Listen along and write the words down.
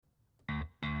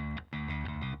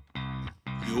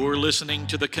You're listening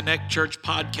to the Connect Church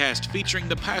podcast featuring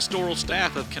the pastoral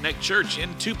staff of Connect Church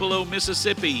in Tupelo,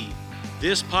 Mississippi.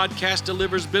 This podcast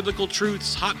delivers biblical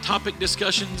truths, hot topic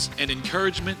discussions, and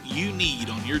encouragement you need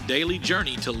on your daily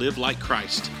journey to live like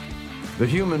Christ. The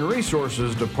Human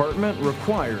Resources Department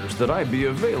requires that I be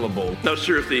available. Not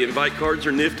sure if the invite cards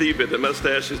are nifty, but the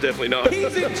mustache is definitely not.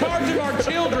 He's in charge of our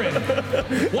children.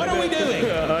 What are we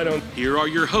doing? I don't. Here are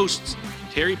your hosts,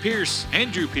 Terry Pierce,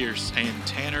 Andrew Pierce, and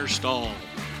Tanner Stahl.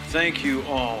 Thank you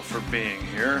all for being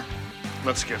here.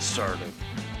 Let's get started.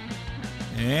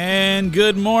 And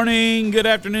good morning, good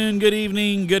afternoon, good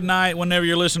evening, good night, whenever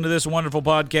you're listening to this wonderful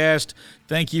podcast.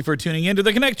 Thank you for tuning in to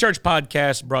the Connect Church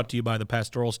podcast, brought to you by the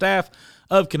pastoral staff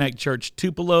of Connect Church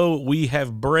Tupelo. We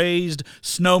have brazed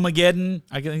Snowmageddon.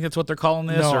 I think that's what they're calling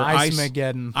this. No, or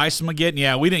Ice-mageddon. Ice-mageddon.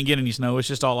 Yeah, we didn't get any snow. It's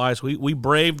just all ice. We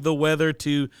braved the weather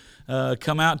to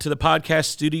come out to the podcast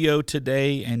studio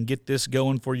today and get this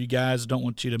going for you guys. Don't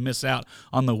want you to miss out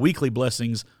on the weekly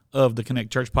blessings of the Connect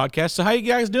Church podcast. So how you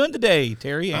guys doing today,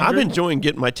 Terry, Andrew? I'm enjoying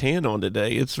getting my tan on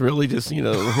today. It's really just, you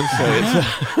know.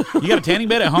 You got a tanning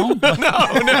bed at home?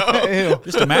 No.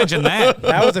 Just imagine that.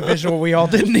 That was a visual we all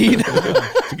didn't need.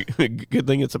 Good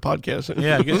thing it's a podcast.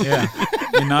 Yeah, good,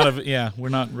 yeah. We're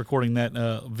not recording that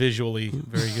visually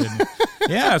very good.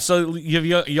 Yeah, so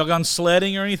y'all gone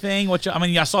sledding or anything?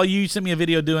 I saw you sent me a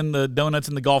video doing the donuts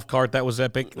in the golf cart. That was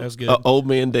epic. That was good. Old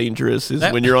man dangerous is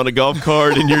when you're on a golf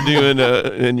cart and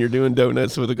you're doing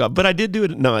donuts with a golf. But I did do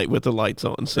it at night with the lights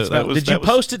on. So did you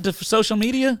post it to social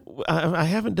media? I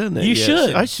haven't done that. You yet.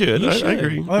 should. I should. I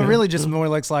agree. Well, it really just more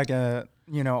looks like a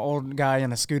old guy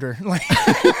in a scooter.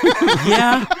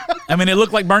 Yeah. I mean, it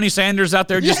looked like Bernie Sanders out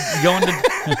there just going to.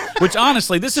 Which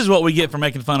honestly, this is what we get for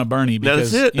making fun of Bernie.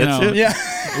 Because, that's it. Yeah.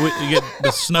 We get the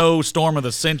snowstorm of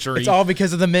the century. It's all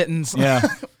because of the mittens. Yeah.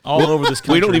 All over this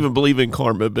country. We don't even believe in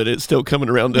karma, but it's still coming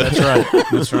around to us. That's right.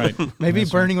 That's right. Maybe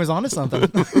Bernie was onto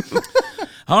something.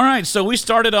 All right, so we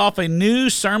started off a new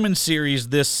sermon series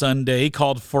this Sunday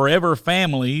called Forever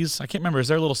Families. I can't remember, is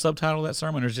there a little subtitle of that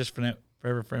sermon, or is it just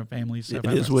Forever Families? It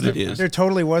is what it is. There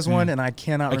totally was one, and I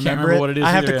cannot remember what it is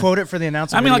I have either. to quote it for the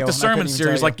announcement. I mean, like video, the and I sermon couldn't even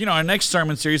series, tell you. our next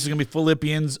sermon series is going to be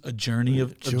Philippians, a journey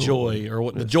of joy, or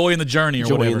what? The joy in the journey, or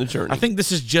Joy whatever. in the journey. I think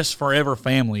this is just Forever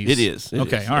Families. It is.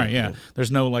 Okay, all right, yeah.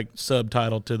 There's no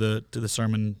subtitle to the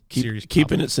sermon series.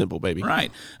 Keeping it simple, baby.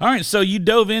 Right. All right, so you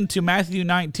dove into Matthew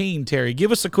 19, Terry.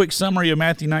 Give us a quick summary of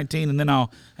Matthew 19, and then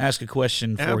I'll ask a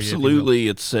question for you. Absolutely.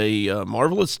 It's a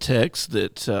marvelous text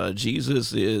that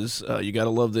Jesus is, you got to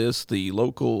love this, the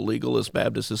local Legalist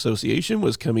Baptist Association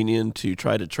was coming in to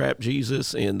try to trap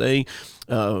Jesus, and they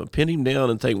pin him down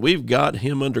and think, we've got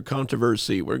him under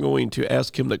controversy. We're going to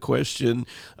ask him the question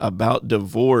about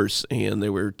divorce. And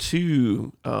there were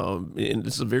two, and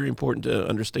this is very important to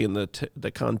understand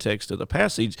the context of the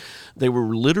passage. They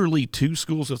were literally two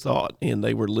schools of thought, and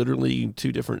they were literally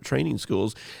two different training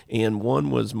schools. And one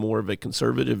was more of a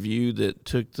conservative view that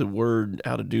took the word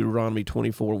out of Deuteronomy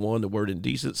 24:1, the word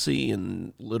indecency,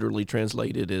 and literally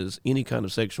translated as any kind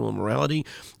of sexual immorality.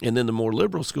 And then the more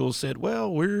liberal school said,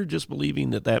 well, we're just believing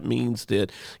that means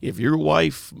that if your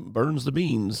wife burns the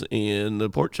beans and the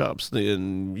pork chops,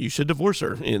 then you should divorce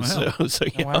her. And so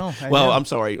yeah. Well, I'm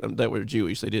sorry, that were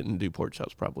Jewish. They didn't do pork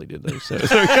chops, probably, did they? So.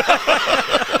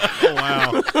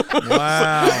 Wow.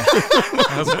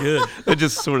 That was good. It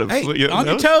just sort of on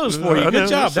your toes for you. Good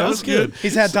job. That was good.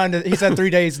 He's had 3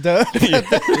 days to.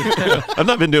 I've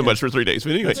not been doing much for 3 days,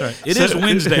 but anyway. That's right. It is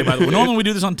Wednesday, by the way. Normally we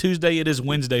do this on Tuesday. It is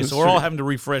Wednesday, so we're all having to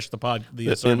refresh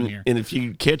the sermon here. And if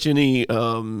you catch any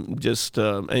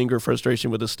anger,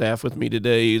 frustration with the staff with me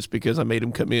today, it's because I made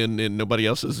them come in and nobody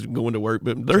else is going to work,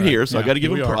 but they're here, so I got to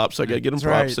give them props. I got to get them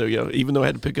props. Right. So even though I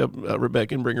had to pick up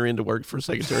Rebecca and bring her in to work for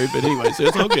secretary, but anyway, so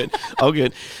it's all good. All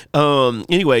good.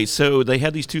 Anyway, so they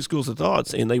had these two schools of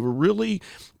thoughts, and they were really,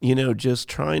 just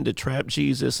trying to trap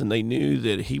Jesus, and they knew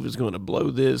that he was going to blow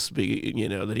this,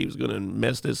 that he was going to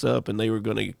mess this up, and they were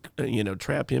going to,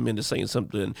 trap him into saying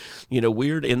something,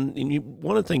 weird. And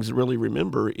one of the things to really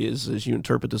remember is, as you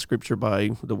interpret the scripture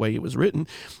by the way it was written,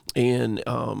 and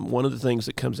one of the things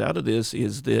that comes out of this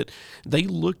is that they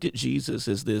looked at Jesus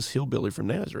as this hillbilly from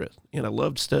Nazareth, and I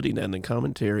loved studying that in the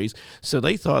commentaries. So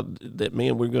they thought that,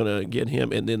 man, we're going to get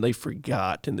him, and then they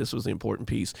forgot, and this was the important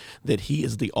piece, that he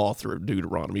is the author of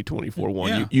Deuteronomy 24:1.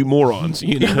 Yeah. You morons,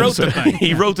 He wrote the thing.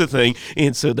 He wrote the thing,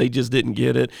 and so they just didn't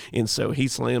get it, and so he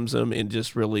slams them and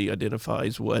just really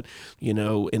identifies what,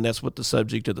 and that's what the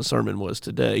subject of the sermon was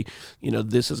today.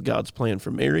 This is God's plan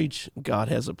for marriage. God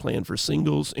has a plan for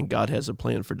singles, and God has a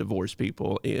plan for divorced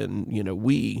people, and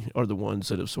we are the ones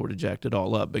that have sort of jacked it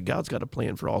all up, but God's got a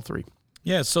plan for all three.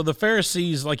 Yeah, so the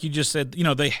Pharisees, like you just said,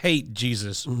 they hate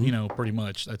Jesus, pretty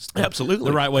much. That's Absolutely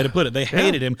the right way to put it. They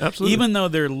hated him, absolutely. even though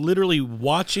they're literally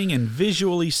watching and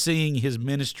visually seeing his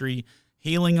ministry,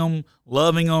 healing them,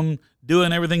 loving them,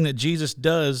 doing everything that Jesus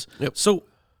does. Yep. So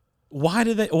why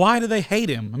do they hate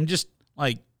him? I'm just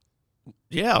like,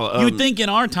 Yeah. you would think in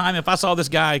our time, if I saw this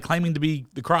guy claiming to be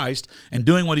the Christ and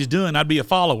doing what he's doing, I'd be a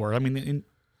follower. I mean,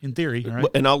 in theory, right?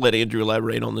 And I'll let Andrew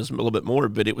elaborate on this a little bit more,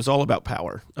 but it was all about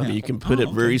power. I mean, you can put it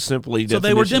okay. very simply. So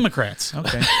they were definition. Democrats.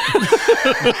 Okay.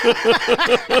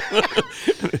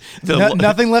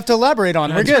 Nothing left to elaborate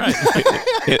on. We're good.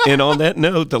 And on that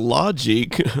note, the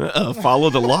logic, follow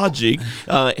the logic,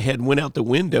 had went out the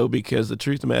window, because the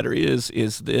truth of the matter is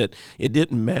that it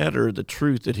didn't matter the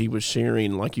truth that he was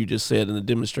sharing, like you just said, in the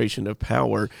demonstration of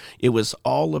power. It was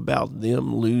all about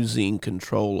them losing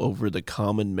control over the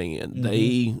common man. Mm-hmm.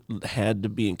 They had to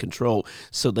be in control,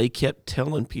 so they kept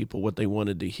telling people what they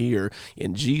wanted to hear.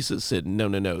 And Jesus said,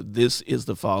 no, this is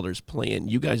the Father's plan.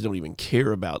 You guys don't even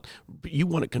care about, you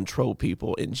want to control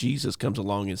people. And Jesus comes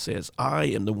along and says, I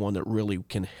am the one that really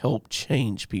can help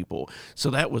change people. So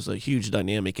that was a huge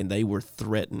dynamic, and they were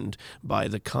threatened by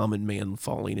the common man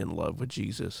falling in love with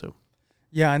Jesus. So,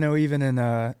 Yeah, I know even in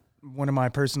one of my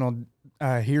personal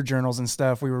Hear journals and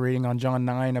stuff, we were reading on John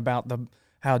 9 about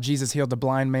how Jesus healed the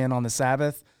blind man on the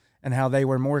Sabbath, and how they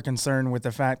were more concerned with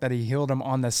the fact that he healed him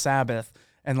on the Sabbath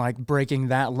and like breaking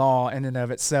that law in and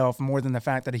of itself, more than the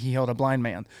fact that he healed a blind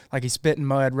man. Like he spit in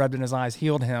mud, rubbed in his eyes,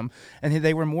 healed him. And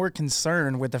they were more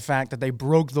concerned with the fact that they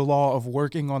broke the law of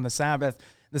working on the Sabbath.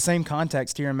 The same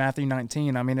context here in Matthew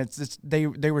 19. I mean, they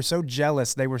were so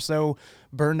jealous. They were so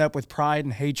burned up with pride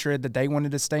and hatred that they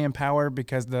wanted to stay in power,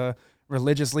 because the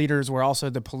religious leaders were also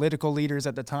the political leaders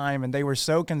at the time. And they were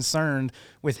so concerned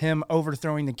with him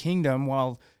overthrowing the kingdom,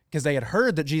 because they had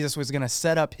heard that Jesus was going to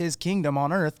set up his kingdom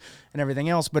on earth and everything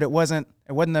else, but it wasn't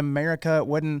America, it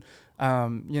wasn't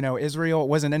Israel, it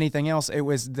wasn't anything else. It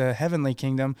was the heavenly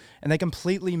kingdom, and they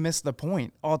completely missed the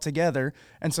point altogether.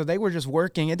 And so they were just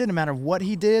working. It didn't matter what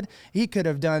he did. He could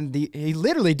have done he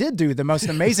literally did do the most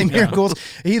amazing miracles.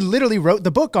 He literally wrote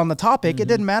the book on the topic. Mm-hmm. It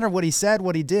didn't matter what he said,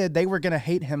 what he did. They were going to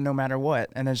hate him no matter what.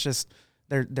 And it's just,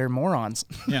 they're morons.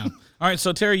 Yeah. All right.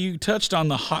 So Terry, you touched on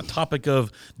the hot topic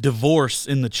of divorce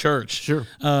in the church. Sure.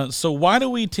 So why do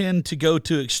we tend to go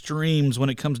to extremes when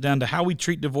it comes down to how we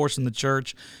treat divorce in the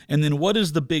church? And then what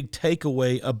is the big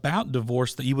takeaway about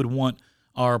divorce that you would want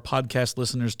our podcast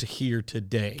listeners to hear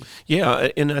today? Yeah,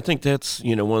 and I think that's,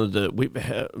 one of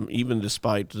the, even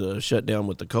despite the shutdown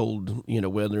with the cold,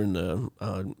 weather and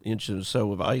the inch or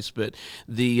so of ice, but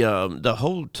the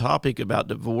whole topic about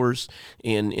divorce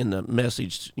and in the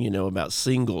message, about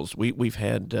singles, we've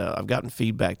had, I've gotten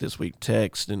feedback this week,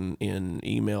 text and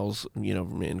emails,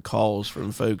 and calls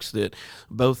from folks that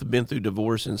both have been through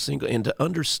divorce and single, and to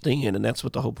understand, and that's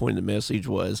what the whole point of the message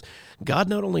was, God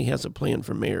not only has a plan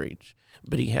for marriage,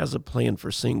 but he has a plan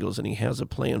for singles, and he has a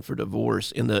plan for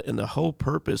divorce, and the whole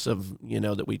purpose of,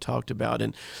 that we talked about.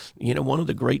 And, one of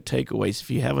the great takeaways, if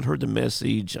you haven't heard the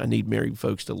message, I need married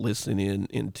folks to listen in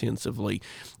intensively.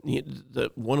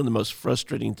 One of the most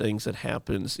frustrating things that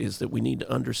happens is that we need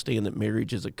to understand that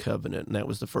marriage is a covenant, and that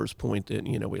was the first point that,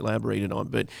 we elaborated on.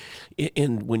 But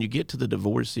when you get to the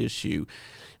divorce issue,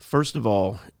 first of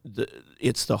all,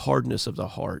 it's the hardness of the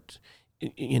heart.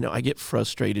 I get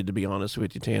frustrated, to be honest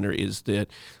with you, Tanner, is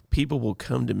that people will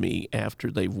come to me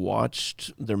after they've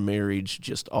watched their marriage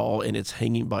and it's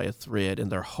hanging by a thread,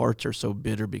 and their hearts are so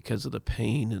bitter because of the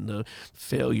pain and the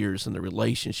failures and the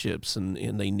relationships, and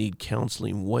they need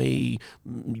counseling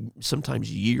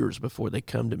sometimes years before they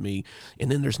come to me.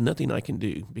 And then there's nothing I can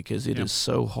do because it is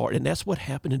so hard. And that's what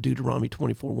happened in Deuteronomy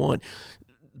 24:1.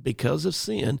 Because of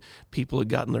sin, people have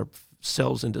gotten their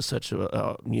selves into such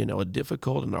a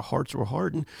difficult, and their hearts were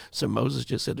hardened. So Moses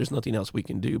just said, there's nothing else we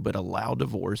can do but allow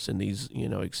divorce in these,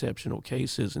 exceptional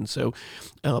cases. And so,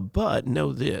 but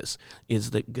know this, is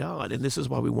that God, and this is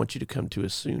why we want you to come to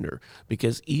us sooner,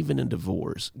 because even in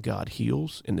divorce, God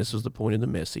heals. And this is the point of the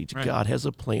message. Right. God has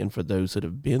a plan for those that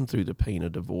have been through the pain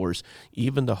of divorce,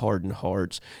 even the hardened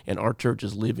hearts. And our church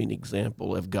is a living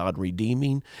example of God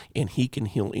redeeming, and he can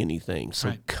heal anything.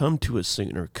 So come to us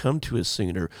sooner,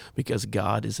 because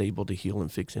God is able to heal and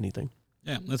fix anything.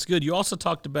 Yeah, that's good. You also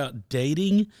talked about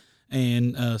dating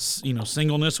and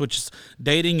singleness,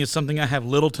 dating is something I have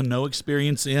little to no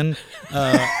experience in.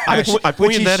 I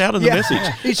pointed that out in the message.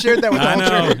 He shared that with the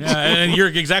whole church. And you're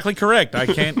exactly correct. I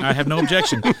have no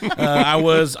objection. I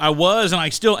was, and I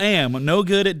still am no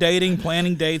good at dating,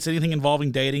 planning dates, anything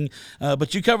involving dating.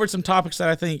 But you covered some topics that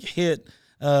I think hit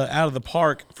out of the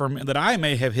park that I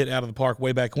may have hit out of the park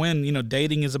way back when.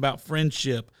 Dating is about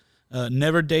friendship.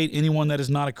 Never date anyone that is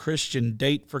not a Christian.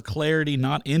 Date for clarity,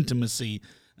 not intimacy.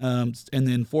 And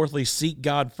then fourthly, seek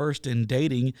God first in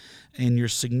dating and your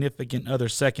significant other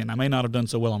second. I may not have done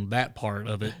so well on that part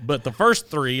of it, but the first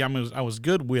three I was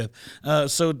good with.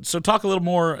 So talk a little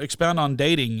more, expound on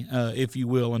dating, if you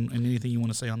will, and anything you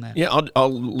want to say on that. Yeah,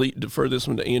 I'll defer this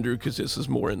one to Andrew because this is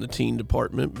more in the teen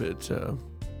department, but...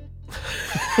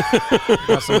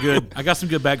 I got some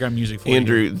good background music for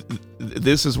Andrew, you.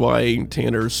 this is why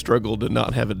Tanner struggled to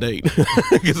not have a date,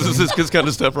 because this is this kind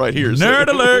of stuff right here. Nerd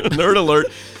alert. Nerd alert.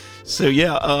 So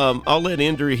yeah, I'll let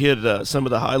Andrew hit some of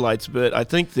the highlights, but I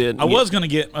think that I was going to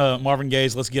get Marvin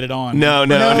Gaye's "Let's Get It On." No.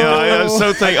 I was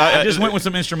so thankful. I just went with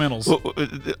some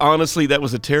instrumentals. Honestly, that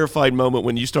was a terrified moment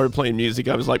when you started playing music.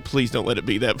 I was like, please don't let it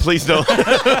be that. Please don't.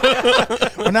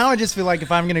 Well, now I just feel like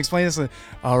if I'm going to explain this,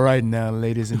 all right, now,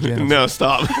 ladies and gentlemen. No,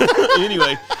 stop.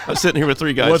 Anyway, I'm sitting here with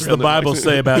three guys. What's the Bible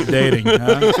say about dating?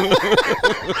 Huh?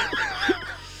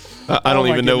 I don't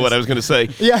even know what I was going to say.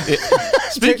 Yeah.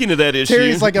 Speaking of that issue,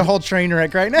 Terry's like a whole train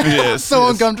wreck right now. Yes, so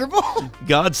yes. uncomfortable.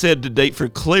 God said to date for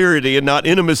clarity and not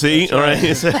intimacy. All right.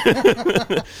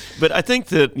 But I think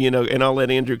that, and I'll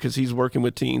let Andrew, because he's working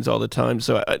with teens all the time.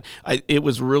 So it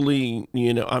was really,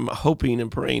 I'm hoping and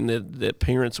praying that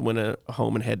parents went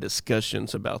home and had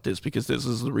discussions about this, because this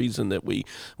is the reason that we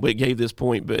gave this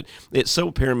point. But it's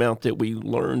so paramount that we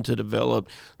learn to develop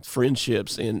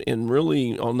friendships, and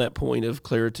really on that point of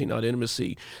clarity, not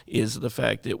intimacy, is the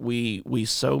fact that we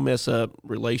so mess up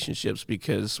relationships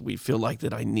because we feel like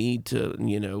that I need to,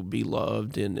 be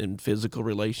loved in physical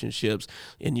relationships.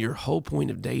 And your whole point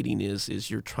of dating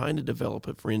is you're trying to develop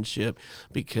a friendship,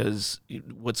 because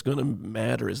what's going to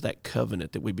matter is that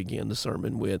covenant that we began the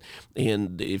sermon with.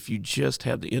 And if you just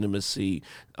have the intimacy,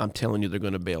 I'm telling you, they're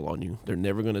going to bail on you. They're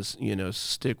never going to,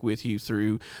 stick with you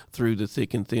through the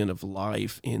thick and thin of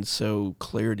life. And so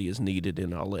clarity is needed.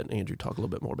 And I'll let Andrew talk a little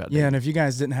bit more about that. Yeah, and if you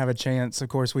guys didn't have a chance, of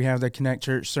course, we have the Connect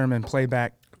Church Sermon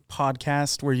Playback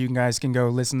podcast where you guys can go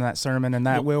listen to that sermon, and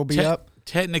that will be up.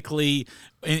 Technically,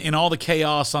 in all the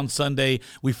chaos on Sunday,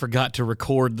 we forgot to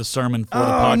record the sermon for the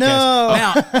podcast. No.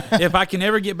 Now, if I can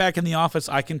ever get back in the office,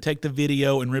 I can take the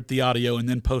video and rip the audio and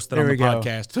then post it on the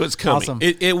podcast. So it's coming. Awesome.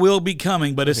 It will be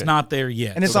coming, but it's not there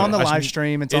yet. And it's on the live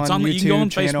stream. It's on the you can go on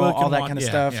YouTube channel, Facebook all and that watch- kind of yeah,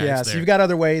 stuff. yeah, Yeah, it's so there. you've got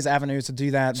other ways, avenues to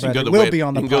do that, So you but can it go to will the be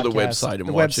on the you podcast. can go to the website and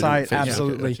the watch it on website, Facebook.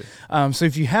 absolutely. Gotcha. So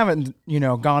if you haven't,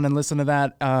 gone and listened to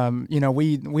that,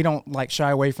 we don't like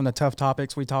shy away from the tough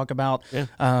topics we talk about.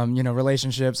 Yeah.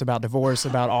 Relationships, about divorce,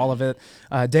 about all of it,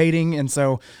 dating. And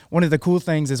so one of the cool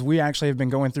things is we actually have been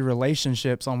going through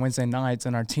relationships on Wednesday nights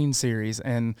in our teen series.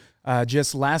 And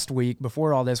just last week,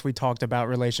 before all this, we talked about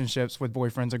relationships with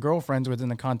boyfriends or girlfriends within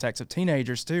the context of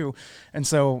teenagers too. And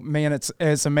so, man,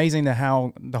 it's amazing to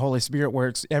how the Holy Spirit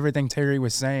works. Everything Terry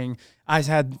was saying, I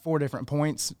had 4 different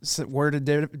points worded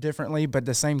differently, but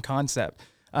the same concept.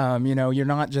 You're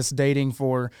not just dating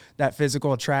for that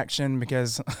physical attraction,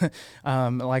 because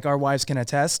like our wives can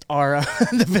attest,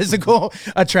 the physical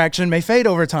attraction may fade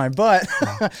over time. But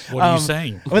What are you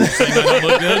saying? Saying I don't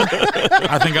look good?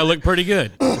 I think I look pretty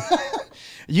good.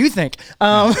 you think.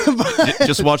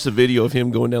 Just watch the video of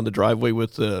him going down the driveway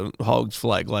with the Hogs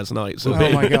flag last night. So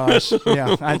Oh my gosh.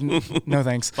 Yeah. No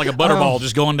thanks. Like a butterball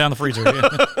just going down the freezer.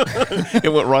 Yeah.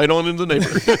 it went right on in the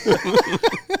neighborhood.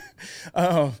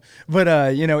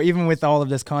 But even with all of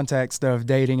this context of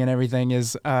dating and everything,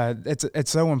 is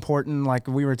it's so important. Like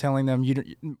we were telling them,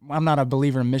 I'm not a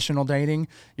believer in missional dating.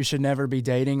 You should never be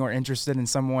dating or interested in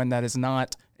someone that is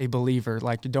not a believer.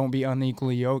 Like, don't be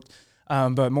unequally yoked.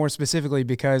 But more specifically,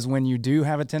 because when you do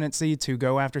have a tendency to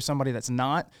go after somebody that's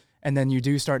not, and then you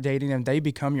do start dating them, they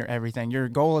become your everything. Your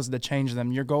goal is to change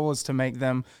them. Your goal is to make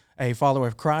them a follower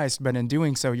of Christ, but in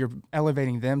doing so, you're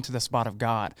elevating them to the spot of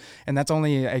God. And that's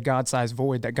only a God-sized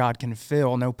void that God can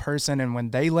fill, no person. And when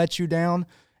they let you down,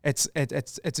 it's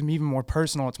even more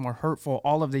personal, it's more hurtful,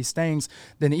 all of these things,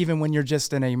 than even when you're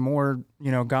just in a more,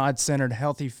 God-centered,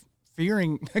 healthy,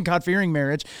 God-fearing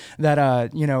marriage, that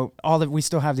all that we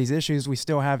still have these issues. We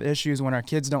still have issues when our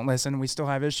kids don't listen. We still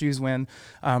have issues when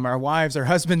our wives or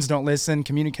husbands don't listen.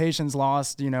 Communication's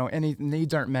lost. Any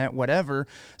needs aren't met. Whatever.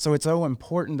 So it's so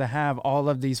important to have all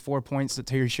of these 4 points that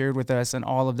Terry shared with us, and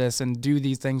all of this, and do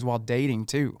these things while dating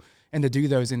too, and to do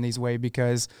those in these ways,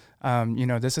 because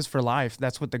this is for life.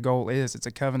 That's what the goal is. It's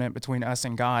a covenant between us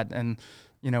and God, and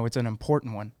it's an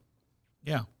important one.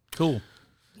 Yeah. Cool.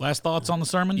 Last thoughts on the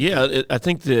sermon? Yeah, I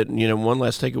think that, one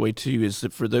last takeaway too is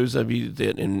that for those of you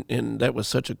that, and that was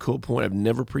such a cool point, I've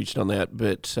never preached on that,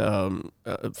 but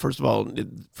first of all,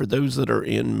 for those that are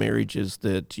in marriages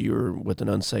that you're with an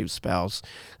unsaved spouse,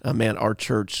 man, our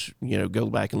church, go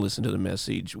back and listen to the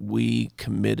message. We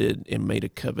committed and made a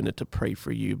covenant to pray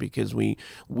for you because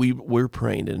we're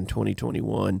praying in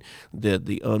 2021 that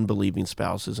the unbelieving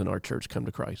spouses in our church come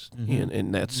to Christ,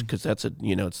 and that's because that's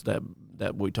it's that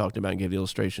we talked about and gave the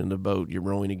illustration of the boat. You're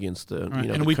rowing against the, right.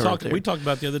 And the we current talked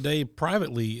about the other day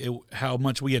privately how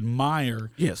much we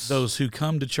admire those who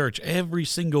come to church every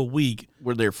single week.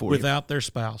 We're there for without their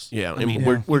spouse. Yeah, I mean,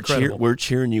 we're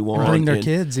cheering you on. Bring their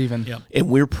kids even. Yep. And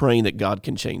we're praying that God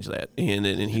can change that, and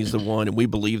He's the one, and we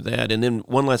believe that. And then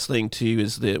one last thing too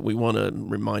is that we want to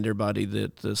remind everybody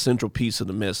that the central piece of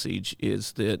the message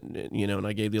is that, and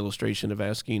I gave the illustration of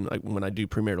asking, like when I do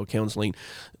premarital counseling,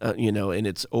 and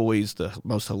it's always the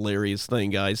most hilarious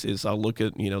thing, guys, is I'll look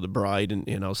at, the bride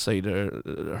and I'll say to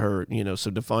her,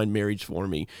 so define marriage for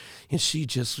me. And she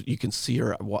just, you can see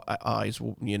her eyes,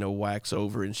 wax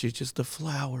over, and she's just the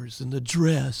flowers and the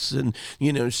dress. And,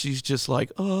 she's just like,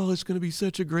 oh, it's going to be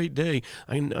such a great day.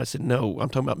 I said, no, I'm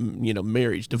talking about,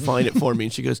 marriage. Define it for me.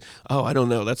 And she goes, oh, I don't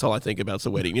know. That's all I think about's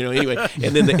the wedding, anyway.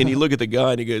 And then, and you look at the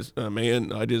guy and he goes, oh,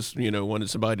 man, I just, wanted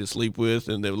somebody to sleep with,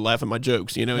 and they would laugh at my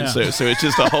jokes, and so it's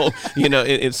just a whole,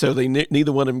 and so they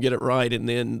neither one of them get it right, and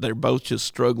then they're both just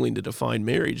struggling to define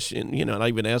marriage. And and I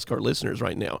even ask our listeners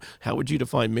right now, how would you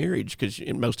define marriage? Because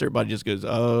most everybody just goes,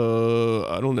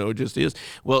 I don't know, it just is.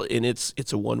 Well, and it's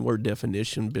a one-word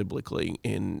definition biblically,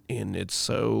 and it's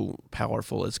so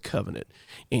powerful as covenant.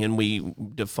 And we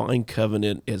define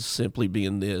covenant as simply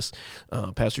being this.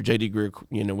 Pastor J.D. Greer,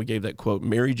 we gave that quote: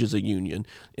 marriage is a union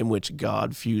in which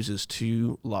God fuses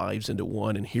two lives into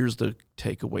one. And here's the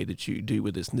takeaway that you do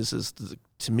with this, and this is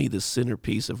to me the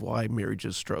centerpiece of why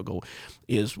marriages struggle,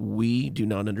 is we do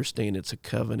not understand it's a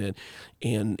covenant,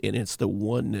 and it's the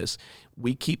oneness.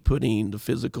 We keep putting the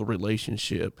physical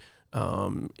relationship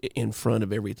in front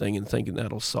of everything and thinking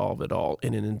that'll solve it all.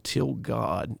 And then until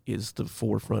God is the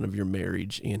forefront of your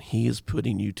marriage and He is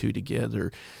putting you two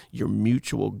together, your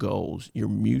mutual goals, your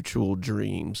mutual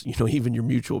dreams, even your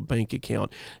mutual bank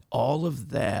account, all of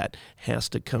that has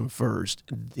to come first.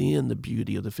 Then the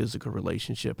beauty of the physical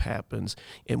relationship happens.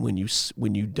 And when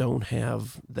you don't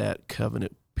have that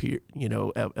covenant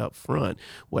up front,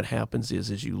 what happens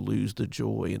is you lose the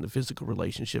joy, and the physical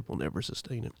relationship will never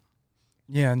sustain it.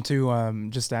 Yeah, and to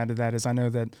just add to that is I know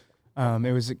that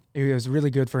it was really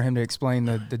good for him to explain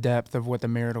the depth of what the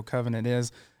marital covenant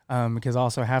is, because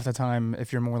also half the time,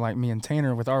 if you're more like me and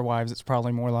Tanner with our wives, it's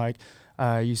probably more like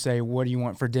you say, what do you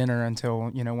want for dinner until,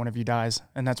 one of you dies.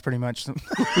 And that's pretty much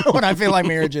what I feel like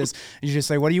marriage is. You just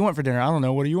say, what do you want for dinner? I don't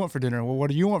know. What do you want for dinner? Well, what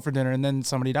do you want for dinner? And then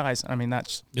somebody dies. I mean,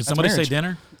 Did somebody marriage. say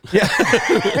dinner? Yeah,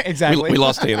 exactly. We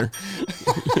lost Tanner.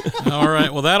 All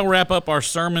right. Well, that'll wrap up our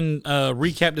sermon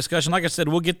recap discussion. Like I said,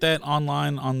 we'll get that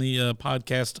online on the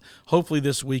podcast, hopefully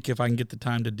this week if I can get the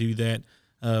time to do that,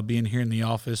 being here in the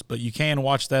office. But you can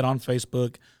watch that on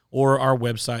Facebook or our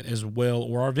website as well,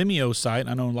 or our Vimeo site.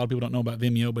 I know a lot of people don't know about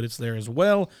Vimeo, but it's there as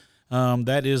well.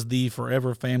 That is the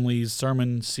Forever Families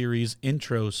Sermon Series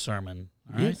intro sermon.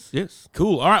 All right? Yes.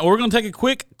 Cool. All right, well, we're going to take a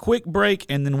quick break,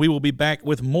 and then we will be back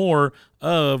with more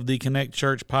of the Connect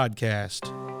Church podcast.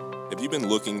 Have you been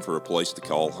looking for a place to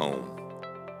call home?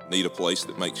 Need a place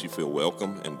that makes you feel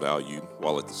welcome and valued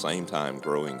while at the same time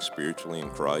growing spiritually in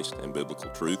Christ and biblical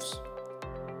truths?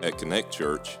 At Connect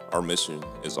Church, our mission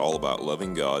is all about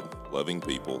loving God, loving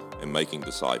people, and making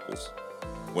disciples.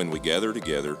 When we gather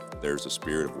together, there's a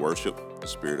spirit of worship, a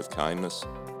spirit of kindness,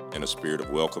 and a spirit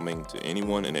of welcoming to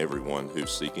anyone and everyone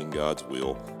who's seeking God's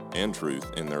will and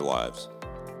truth in their lives.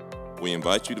 We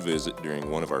invite you to visit during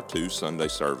one of our 2 Sunday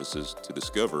services to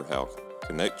discover how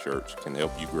Connect Church can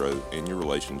help you grow in your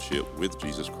relationship with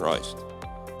Jesus Christ.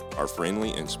 Our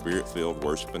friendly and spirit-filled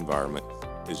worship environment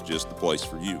is just the place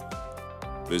for you.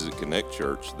 Visit Connect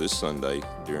Church this Sunday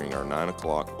during our 9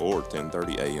 o'clock or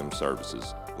 10:30 a.m.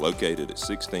 services, located at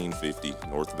 1650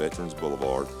 North Veterans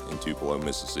Boulevard in Tupelo,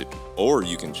 Mississippi. Or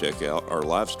you can check out our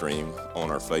live stream on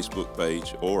our Facebook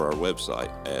page or our website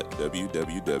at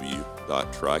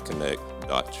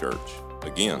www.triconnect.church.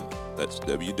 Again, that's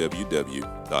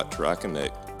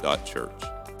www.triconnect.church.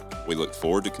 We look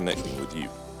forward to connecting with you.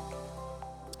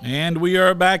 And we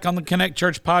are back on the Connect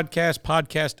Church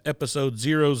podcast episode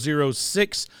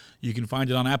 006. You can find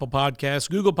it on Apple Podcasts,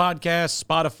 Google Podcasts,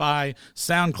 Spotify,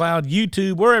 SoundCloud,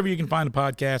 YouTube, wherever you can find a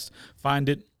podcast. Find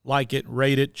it, like it,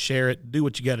 rate it, share it, do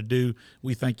what you got to do.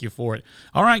 We thank you for it.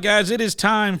 All right, guys, it is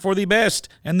time for the best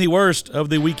and the worst of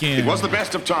the weekend. It was the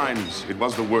best of times. It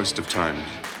was the worst of times.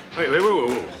 Wait.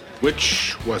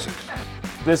 Which was it?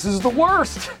 This is the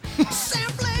worst.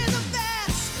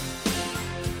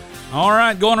 All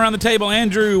right, going around the table,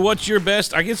 Andrew, what's your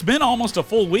best? I guess it's been almost a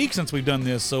full week since we've done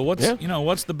this. So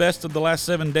what's the best of the last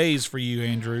 7 days for you,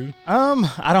 Andrew?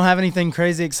 I don't have anything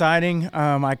crazy exciting.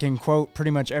 I can quote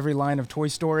pretty much every line of Toy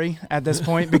Story at this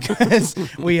point because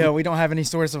we don't have any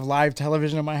source of live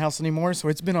television in my house anymore. So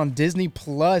it's been on Disney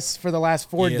Plus for the last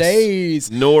 4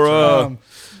 days. Nora.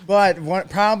 But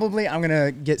probably I'm going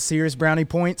to get serious brownie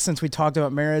points since we talked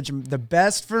about marriage. The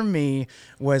best for me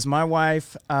was my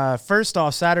wife. First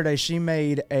off, Saturday, she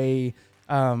made a,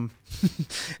 in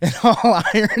all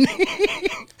irony,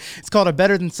 it's called a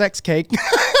Better Than Sex cake.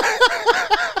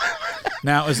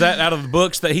 Now, is that out of the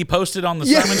books that he posted on the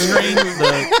sermon screen?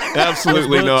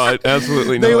 Absolutely not.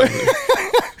 Absolutely not.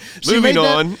 Moving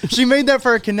on. She made that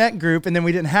for a Connect group, and then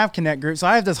we didn't have Connect group, so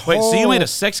I have this whole... Wait, so you made a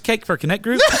sex cake for a Connect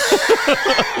group?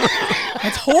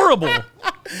 That's horrible.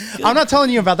 I'm not telling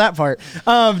you about that part.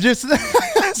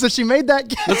 So she made that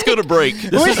cake. Let's go to break.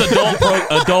 This is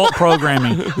adult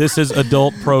programming. This is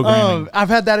adult programming. I've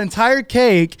had that entire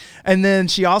cake, and then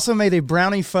she also made a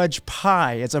brownie fudge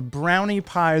pie. It's a brownie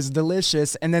pie. It's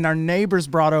delicious. And then our neighbors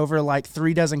brought over like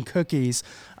 3 dozen cookies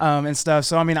and stuff.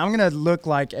 So, I mean, I'm going to look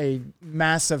like a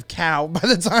massive cow by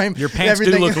the time your pants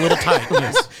do look a little tight.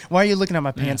 Yes. Why are you looking at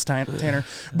my pants, Tanner?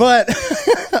 But,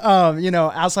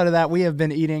 outside of that, we have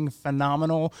been eating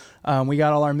phenomenal. We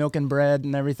got all our milk and bread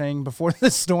and everything before the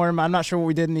storm. I'm not sure what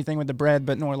we did anything with the bread,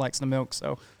 but Nora likes the milk,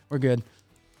 so we're good.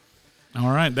 All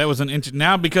right, that was an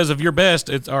now because of your best,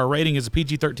 our rating is a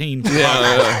PG-13. Yeah,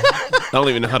 I don't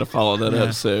even know how to follow that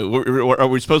up. So, are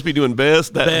we supposed to be doing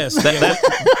best? Best.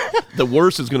 The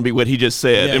worst is going to be what he just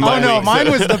said. Yeah.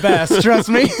 Mine was the best. Trust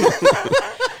me.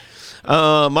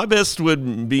 My best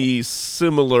would be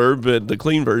similar, but the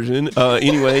clean version,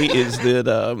 anyway, is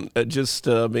that just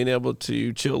being able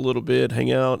to chill a little bit,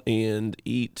 hang out, and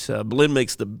eat. Blinn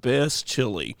makes the best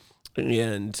chili,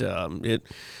 and it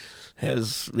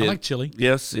has. I like chili.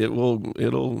 Yes,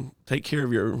 it'll take care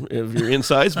of your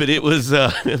insides, but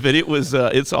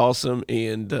it's awesome,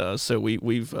 and so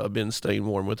we've been staying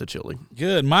warm with the chili.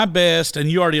 Good. My best,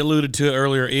 and you already alluded to it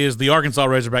earlier, is the Arkansas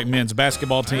Razorback men's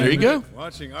basketball team. There you go.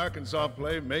 Watching Arkansas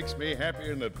play makes me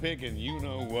happier than a pig, and you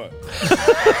know what.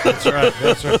 That's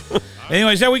right.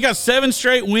 Anyways, we got 7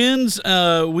 straight wins.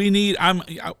 I'm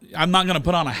not going to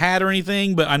put on a hat or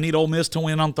anything, but I need Ole Miss to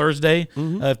win on Thursday.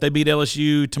 Mm-hmm. If they beat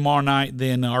LSU tomorrow night,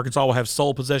 then Arkansas will have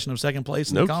sole possession of second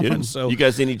place in the conference. Kidding. So you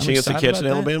guys any chance of catching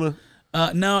Alabama?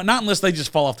 No, not unless they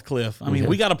just fall off the cliff. I mean,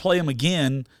 we got to play them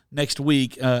again next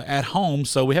week at home,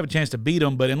 so we have a chance to beat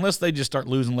them. But unless they just start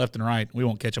losing left and right, we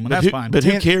won't catch them, and that's fine. But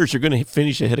who cares? You're going to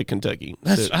finish ahead of Kentucky.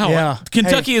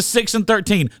 Kentucky is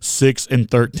 6-13.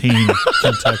 6-13,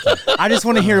 Kentucky. I just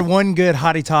want to hear one good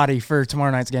hottie toddy for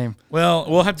tomorrow night's game. Well,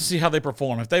 we'll have to see how they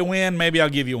perform. If they win, maybe I'll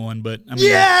give you one. But I mean,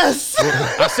 yes,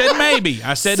 I said maybe.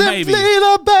 I said Simply maybe.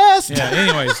 the best. Yeah.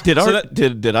 Anyways,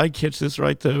 did I catch this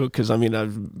right though? Because I mean,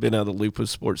 I've been out of the loop with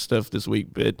sports stuff this week,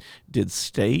 but did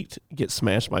State get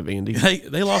smashed by Vandy?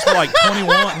 They lost by like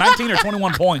 19 or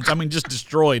 21 points. I mean, just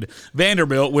destroyed.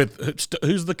 Vanderbilt with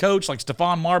who's the coach? Like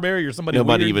Stephon Marbury or somebody.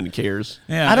 Nobody weird? even cares.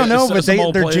 Yeah, I don't know, but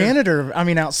their janitor,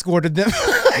 outscored them.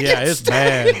 Yeah, it's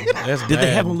bad. Did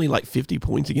they have only like 50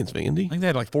 points against Vandy? I think they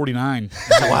had like 49.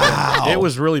 Wow, it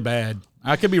was really bad.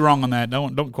 I could be wrong on that.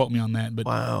 Don't quote me on that. But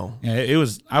wow, yeah, it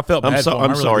was. I felt bad.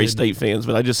 I'm sorry, State fans,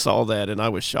 but I just saw that and I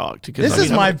was shocked. This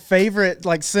is my favorite,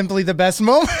 like simply the best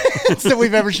moments that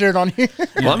we've ever shared on here.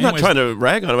 Well, I'm not trying to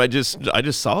rag on them. I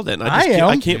just saw that, and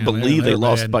I can't believe they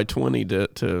lost by 20 to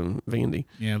Vandy.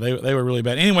 Yeah, they were really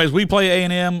bad. Anyways, we play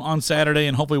A&M on Saturday,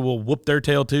 and hopefully we'll whoop their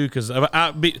tail too. Because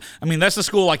I mean, that's the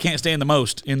school I can't stand the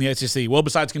most in the SEC. Well,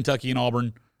 besides Kentucky and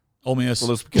Auburn. Ole Miss,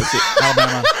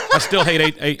 Alabama. I still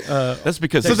hate eight. That's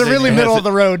because so they're really middle of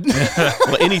the road.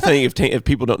 Well, anything if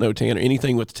people don't know Tanner,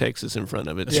 anything with Texas in front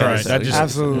of it. That's right.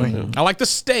 Absolutely. I like the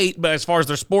state, but as far as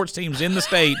their sports teams in the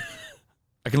state,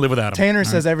 I can live without them. Tanner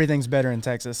says everything's better in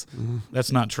Texas.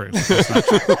 That's not true.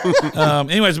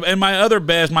 Anyways, and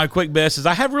my quick best is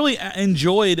I have really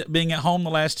enjoyed being at home the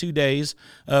last 2 days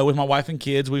with my wife and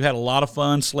kids. We've had a lot of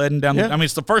fun sledding down. I mean,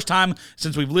 it's the first time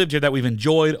since we've lived here that we've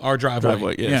enjoyed our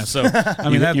driveway. Yes. Yeah, so I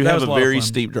mean, you that have was a very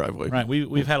steep driveway. Right.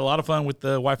 We've had a lot of fun with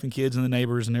the wife and kids and the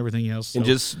neighbors and everything else. So. And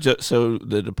just so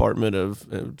the Department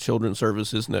of Children's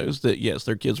Services knows that yes,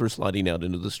 their kids were sliding out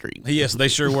into the street. Yes, they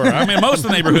sure were. I mean, most of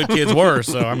the neighborhood kids were.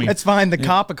 So I mean, It's fine. The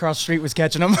cop across the street was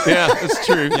catching them. Yeah, that's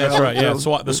true. that's right. Yeah,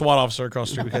 the SWAT officer across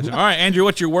the street was catching. All right, Andrew,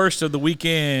 what's your worst of the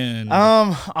weekend?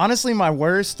 Honestly, my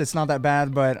worst, it's not that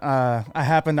bad, but I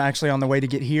happened actually on the way to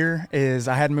get here is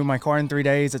I hadn't moved my car in 3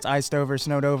 days. It's iced over,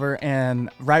 snowed over. And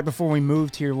right before we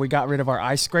moved here, we got rid of our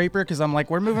ice scraper because I'm like,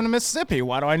 we're moving to Mississippi.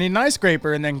 Why do I need an ice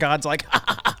scraper? And then God's like,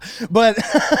 but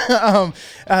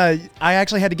I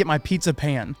actually had to get my pizza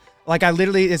pan. Like I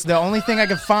literally, it's the only thing I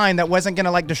could find that wasn't gonna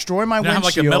like destroy my you don't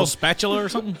windshield. have like a metal spatula or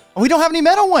something? We don't have any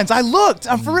metal ones. I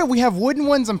looked. I'm for real. We have wooden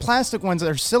ones and plastic ones that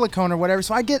are silicone or whatever.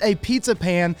 So I get a pizza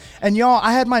pan, and y'all,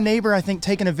 I had my neighbor, I think,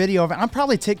 taking a video of it. I'm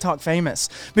probably TikTok famous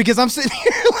because I'm sitting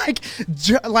here like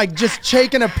just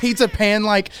shaking a pizza pan,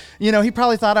 like, you know, he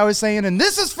probably thought I was saying, and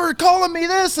this is for calling me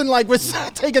this, and like was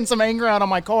taking some anger out on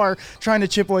my car, trying to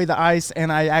chip away the ice,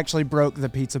 and I actually broke the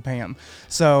pizza pan.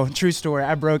 So true story.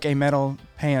 I broke a metal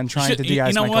pan trying to de-ice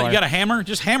you know my what? car. You got a hammer?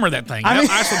 Just hammer that thing. I mean-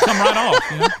 That ice will come right off.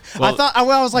 You know? I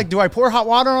was like, do I pour hot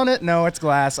water on it? No, it's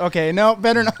glass. Okay, no,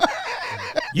 better not.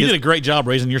 You did a great job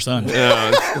raising your son.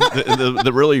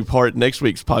 The really part next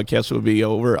week's podcast will be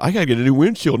over. I gotta get a new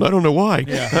windshield. And I don't know why.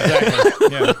 Yeah, exactly.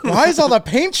 Yeah. Why is all the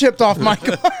paint chipped off my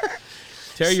car?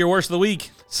 Terry, your worst of the week.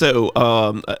 So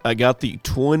I got the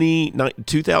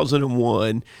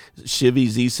 2001 Chevy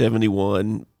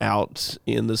Z71 out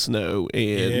in the snow,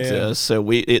 and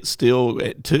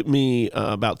it took me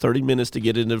about 30 minutes to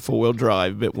get into four-wheel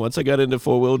drive. But once I got into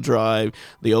four-wheel drive,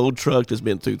 the old truck has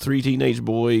been through 3 teenage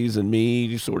boys and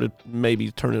me, sort of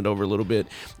maybe turn it over a little bit,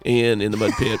 and in the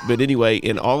mud pit. But anyway,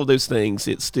 in all of those things,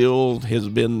 it still has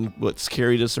been what's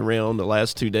carried us around the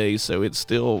last 2 days. So it's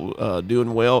still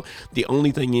doing well. The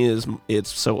only thing is,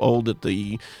 it's so old that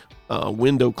the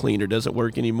window cleaner doesn't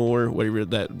work anymore, whatever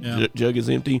that jug is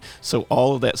empty. So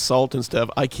all of that salt and stuff,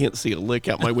 I can't see a lick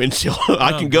out my windshield.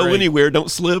 I can go anywhere,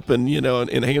 don't slip, and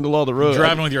and handle all the road.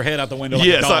 Driving with your head out the window. Like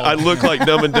yes, a dog. I look like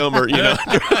Dumb and Dumber.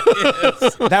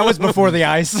 That was before the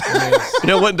ice. You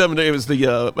know what Dumb and Dumber? It was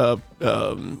the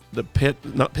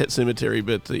not Pet Cemetery,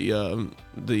 but the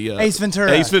Ace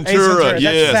Ventura. Ace Ventura. That's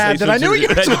Yes, sad Ace that I knew you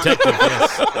were Pet talking. detective,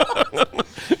 yes.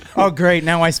 Oh, great.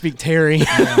 Now I speak Terry.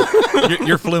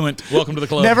 You're fluent. Welcome to the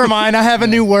club. Never mind. I have a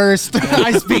new worst.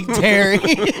 I speak Terry.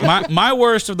 My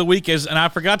worst of the week is, and I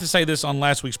forgot to say this on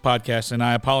last week's podcast, and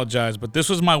I apologize, but this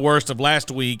was my worst of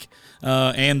last week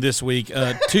and this week.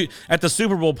 At the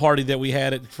Super Bowl party that we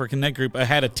had for Connect Group, I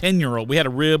had a 10-year-old. We had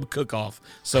a rib cook-off,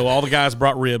 so all the guys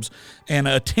brought ribs, and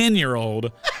a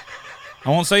 10-year-old, I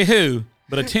won't say who,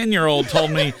 but a 10-year-old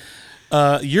told me,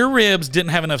 your ribs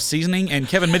didn't have enough seasoning, and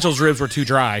Kevin Mitchell's ribs were too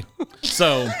dry.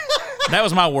 So that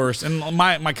was my worst. And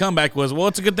my comeback was, well,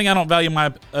 it's a good thing I don't value my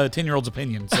 10-year-old's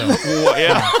opinion. So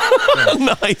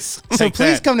Nice. So Take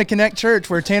please that. come to Connect Church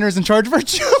where Tanner's in charge of our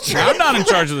children. I'm not in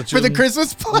charge of the For the children.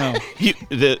 Christmas play. No.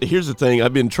 Here's the thing.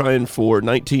 I've been trying for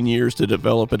 19 years to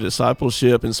develop a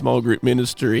discipleship and small group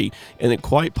ministry, and it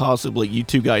quite possibly you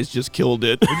two guys just killed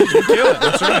it. You kill it.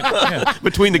 That's right. Yeah.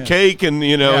 Between the cake and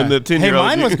and the 10-year-old.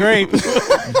 Hey, mine was great.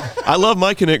 I love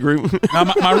my Connect group. Now,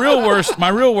 my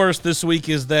real worst this week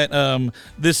is that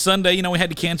this Sunday, we had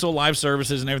to cancel live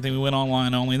services and everything. We went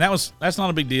online only, and that's not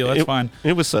a big deal. That's fine.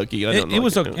 It was sucky. It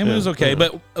was okay,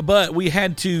 but we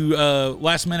had to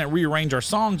last minute rearrange our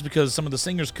songs because some of the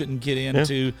singers couldn't get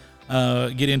into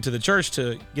the church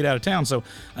to get out of town. So,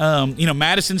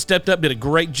 Madison stepped up, did a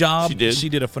great job. She did. She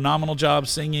did a phenomenal job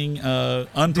singing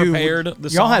unprepared. Dude, the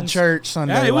y'all had songs. church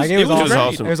Sunday. Yeah, it was awesome.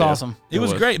 awesome. It was Yeah. awesome. It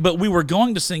was great, but we were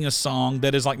going to sing a song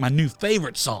that is like my new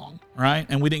favorite song, right?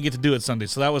 And we didn't get to do it Sunday,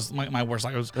 so that was my worst.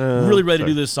 Like I was really ready to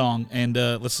do this song, and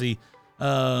let's see,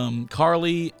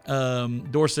 Carly,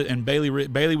 Dorset, and Bailey.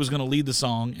 Bailey was going to lead the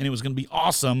song, and it was going to be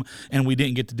awesome, and we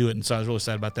didn't get to do it, and so I was really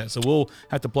sad about that. So we'll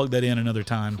have to plug that in another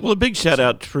time. Well, a big shout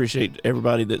out to appreciate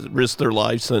everybody that risked their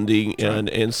lives Sunday,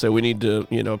 and so we need to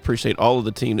appreciate all of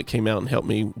the team that came out and helped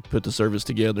me put the service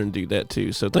together and do that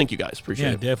too. So thank you guys, appreciate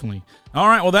Yeah, it. definitely. All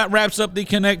right, well, that wraps up the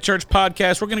Connect Church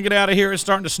podcast. We're going to get out of here. It's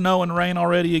starting to snow and rain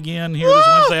already again here this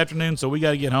Wednesday afternoon, so we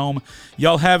got to get home.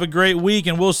 Y'all have a great week,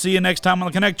 and we'll see you next time on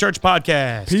the Connect Church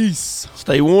podcast. Peace.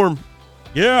 Stay warm.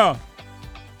 Yeah.